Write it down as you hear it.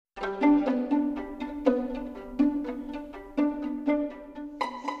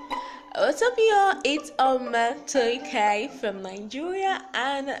What's up, y'all? It's Toy from Nigeria,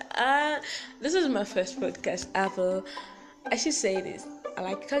 and this is my first podcast ever. I should say this. I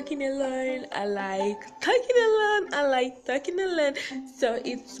like talking alone. I like talking alone. So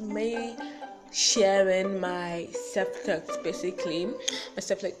it's me sharing my self-talks, basically. My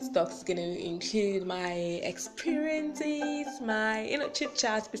self-talks is gonna include my experiences, my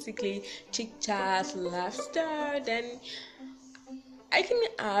chit-chats, basically chit-chats, laughter, then I can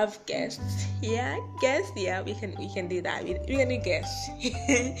have guests. Yeah, we can do that. We can do guests.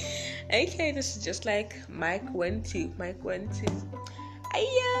 Okay, this is just like Mike 1-2.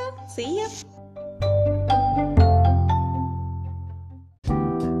 See ya.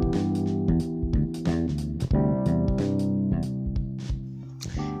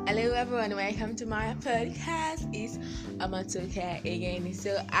 Hello everyone, welcome to my podcast. It's Amatoka again.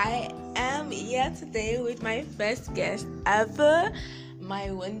 So I am here today with my first guest ever,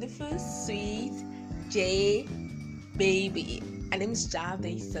 my wonderful, sweet J baby. Her name is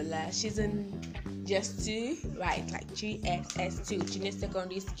Jade Sola. She's in GS2, right? Like GSS2, Junior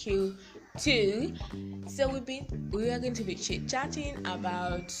Secondary School 2. So we are going to be chit-chatting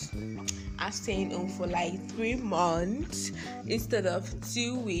about us staying home for like 3 months instead of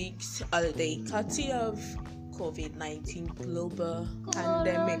 2 weeks holiday, courtesy of COVID-19 global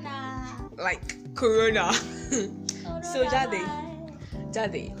pandemic, like Corona. So Jade,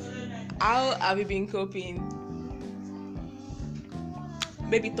 how have you been coping?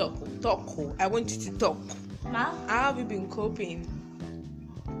 Baby, talk. I want you to talk. Ma? How have you been coping?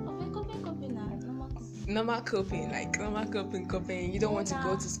 Normal coping. You don't want to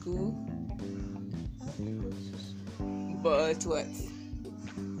go to school? But what?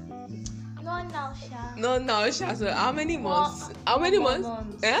 No, now, Sha. So how many months?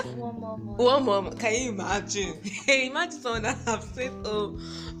 Eh? 1 month. Can you imagine? Imagine someone that have stayed home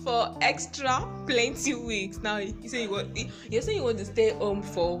for extra plenty weeks. Now you're saying you want to stay home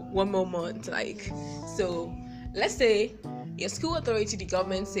for 1 more month. Like, so let's say your school authority, the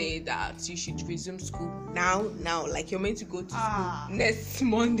government, say that you should resume school now, like you're meant to go to school next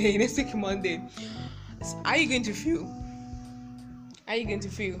week Monday. So how are you going to feel?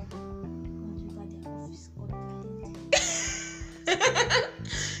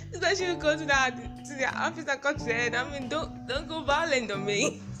 So that she will go to the office and cut your head. I mean, don't go violent on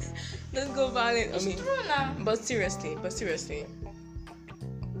me. Don't go violent on me. It's true now. But seriously,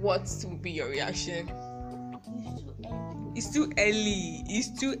 what will be your reaction? It's too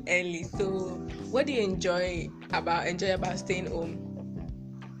early. So, what do you enjoy about staying home?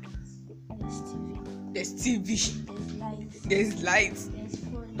 There's TV. There's lights.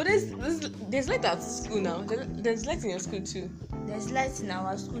 But there's light at school now. There's light in your school too. There's lights in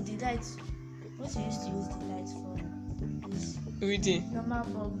our school. The lights. What we used to use the lights for is reading. Normal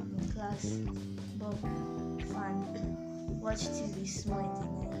bulb in class, bulb, fan, watch TV, small in the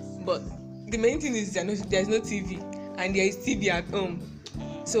night. But the main thing is there's no TV, and there is TV at home.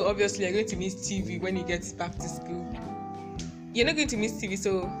 So obviously you're going to miss TV when you get back to school. You're not going to miss TV,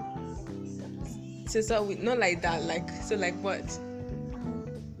 so not like that. Like what?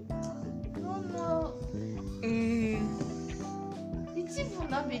 No. The TV will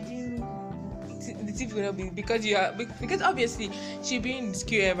not be doing me. The TV will not be because obviously she'll be in the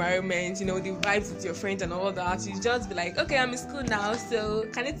school environment, the vibes with your friends and all that. You just be like, okay, I'm in school now, so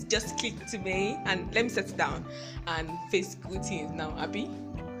can it just click to me and let me settle down and face school things now,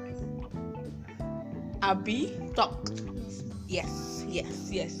 Abby, talk. Yes.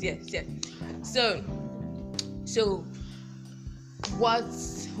 So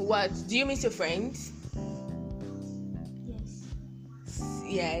what do you miss your friends?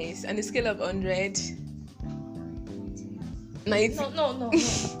 Yes, on a scale of 100, 90. No.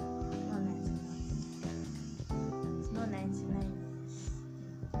 It's not 99.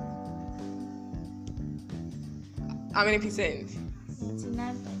 How many percent?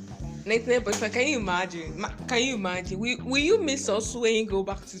 99.5. 99.5. Can you imagine? Will you miss us when you go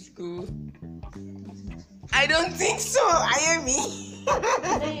back to school? I don't think so. I hear me. I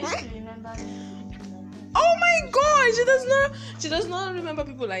don't used to remember. Oh my God, she does not remember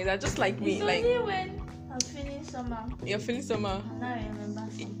people like that, just like me. It's like only when I'm feeling summer. You're feeling summer. Now I remember.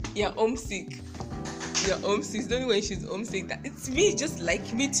 You're homesick. It's only when she's homesick that it's me, just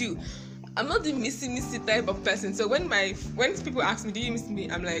like me too. I'm not the missy type of person. So when people ask me, do you miss me?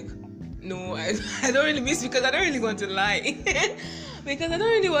 I'm like, no, I don't really miss because I don't really want to lie.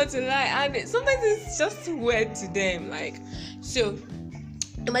 And sometimes it's just weird to them. Like, so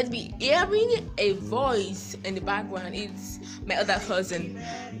You might be hearing a voice in the background. It's my other cousin.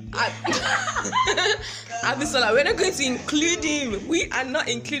 Abisola, we're not going to include him. We are not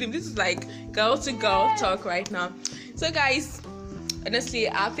including him. This is like girl to girl talk right now. So guys, honestly,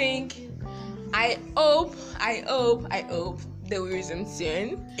 I hope they will resume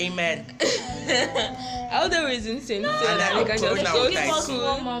soon. Amen. I hope they will resume soon, so that we can just Give go to us school.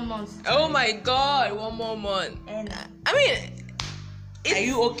 1 more month. Oh my God, 1 more month. And I mean, Are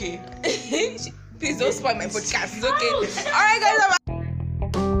you okay? please don't spoil my podcast. It's okay. All right, guys.